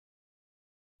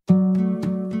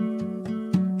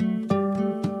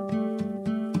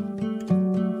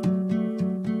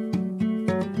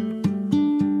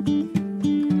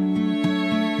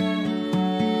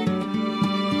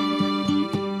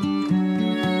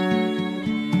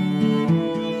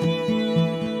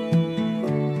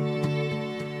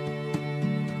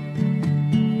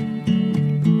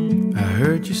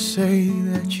say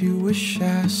that you wish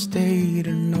I stayed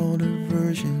an older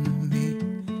version of me,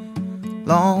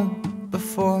 long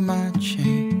before my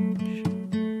change.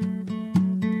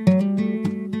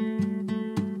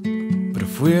 But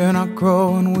if we're not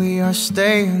growing, we are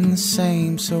staying the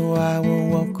same. So I will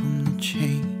welcome the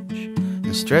change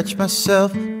and stretch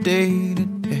myself day to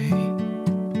day.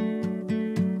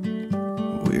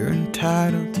 We're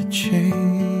entitled to change.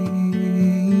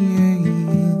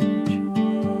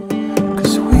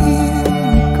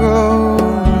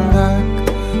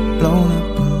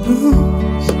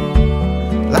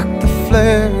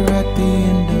 Flare at the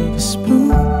end of a spoon,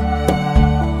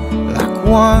 like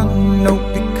one note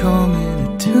becoming a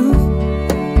tune,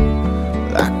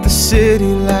 like the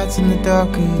city lights in the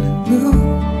darkening blue.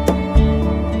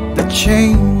 The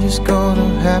change is gonna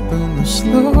happen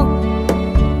slow,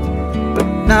 but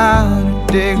not a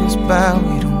day goes by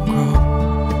we don't grow.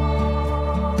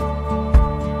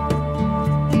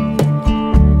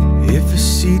 If a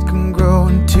seed can grow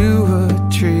into a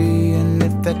tree, and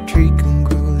if that tree can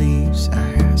grow leaves,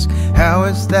 I ask, how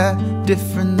is that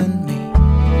different than me?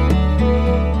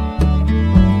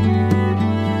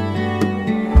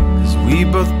 'Cause we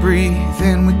both breathe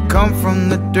and we come from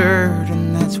the dirt,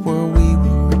 and that's where we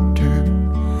will return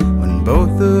when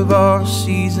both of our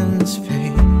seasons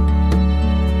fade.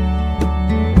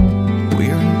 We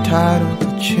are entitled to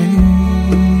change,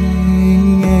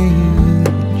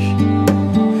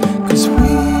 'cause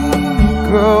we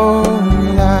grow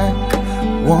like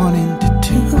one into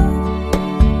two,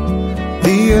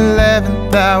 the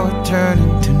 11th hour turn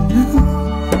into noon,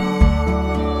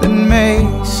 then May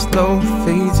slow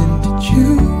fades into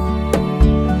June,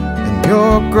 and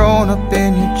you're grown up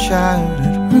in your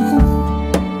childhood room.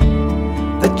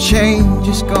 The change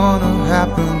is gonna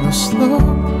happen real slow,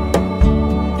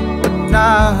 but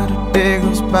not a day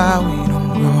goes by we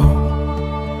don't grow.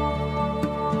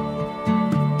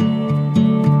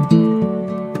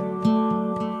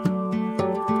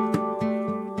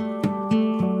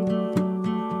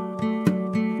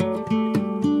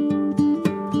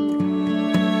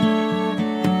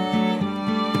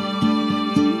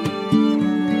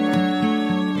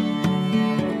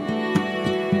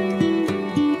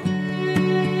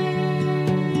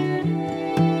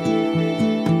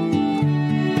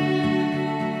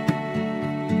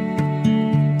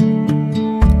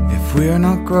 We're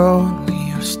not growing, we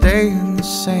are staying the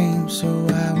same. So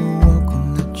I will welcome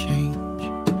the change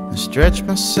and stretch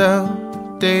myself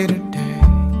day to day,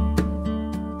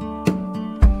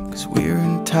 'cause we're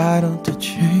entitled to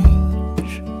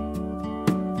change.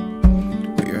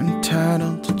 We're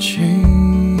entitled to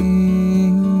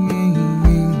change.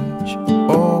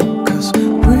 Oh, 'cause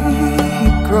we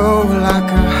grow like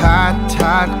a high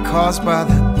tide caused by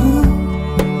the moon,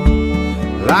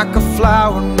 like a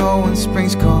flower knowing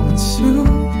spring's coming soon,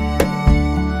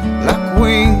 like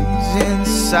wings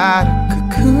inside a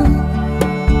cocoon,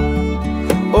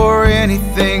 or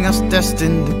anything else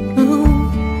destined to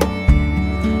bloom,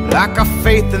 like our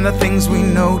faith in the things we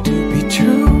know to be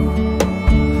true,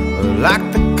 or like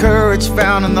the courage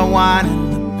found in the wine and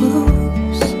the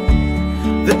booze.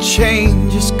 The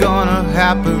change is gonna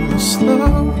happen real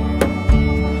slow,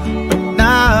 but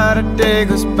not a day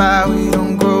goes by we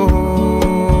don't grow.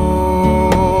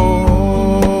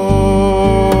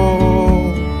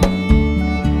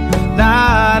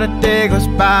 Not a day goes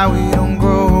by we